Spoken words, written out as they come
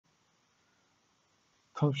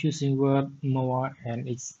confusing word more and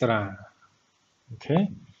extra. Okay,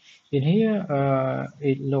 in here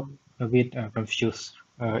it look a bit confused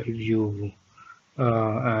if you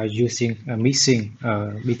are using mixing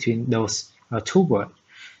between those two words.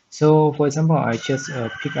 So for example, I just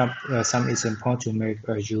pick up some example to make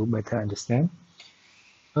you better understand.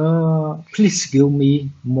 Please give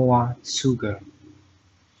me more sugar.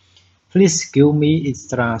 Please give me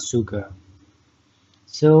extra sugar.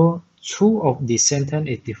 So two of the sentence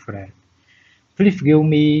is different. Please give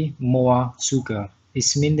me more sugar. It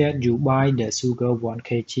means that you buy the sugar 1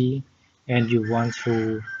 kg and you want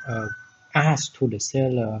to ask to the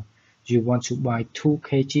seller you want to buy 2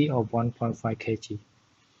 kg or 1.5 kg.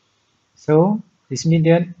 So it means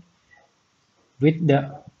that with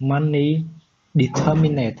the money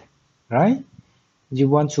determinate, right? You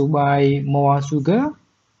want to buy more sugar,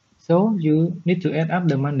 so you need to add up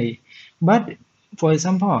the money. But for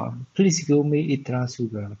example, please give me extra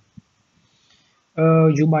sugar.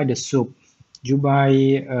 You buy the soup. You buy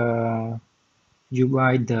you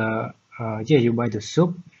buy the you buy the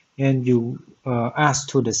soup, and you ask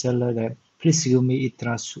to the seller that please give me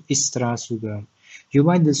extra sugar. You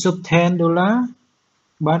buy the soup $10,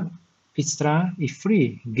 but extra is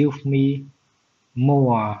free. Give me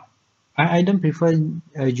more. I don't prefer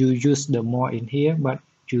you use the more in here, but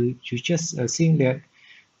you just think that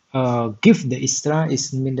give the extra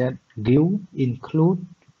is mean that give including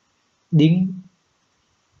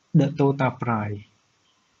the total price.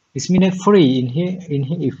 It means that free in here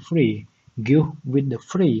is free. Give with the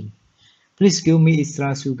free. Please give me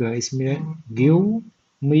extra sugar. It means that give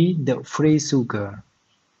me the free sugar.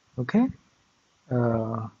 Okay.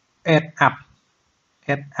 Uh, add up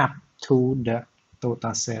to the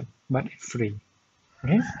total set, but free.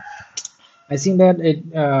 Okay. I think that it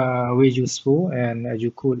very useful and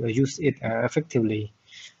you could use it effectively.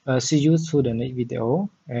 See you to the next video,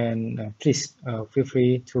 and please feel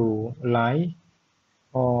free to like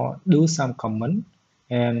or do some comment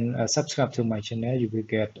and subscribe to my channel. You will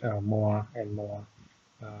get more and more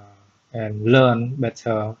and learn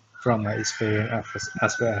better from my experience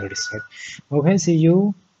as well as research. Okay, see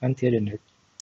you until the next.